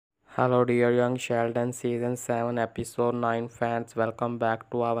Hello dear young Sheldon season 7 episode 9 fans, welcome back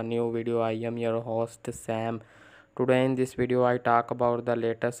to our new video. I am your host Sam. Today in this video I talk about the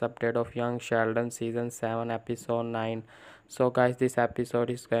latest update of young Sheldon season 7 episode 9. So guys, this episode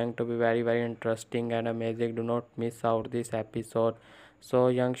is going to be very interesting and amazing. Do not miss out this episode. So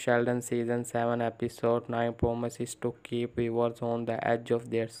young Sheldon season 7 episode 9 promises to keep viewers on the edge of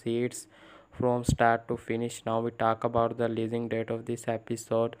their seats from start to finish. Now we talk about the releasing date of this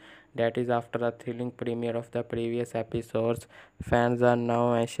episode, that is after a thrilling premiere of the previous episodes. Fans are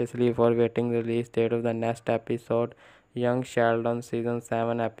now anxiously awaiting the release date of the next episode, Young Sheldon season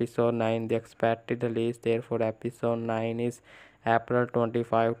 7 episode 9. The expected release date for episode 9 is April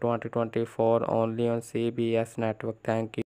 25, 2024, only on CBS network. Thank you.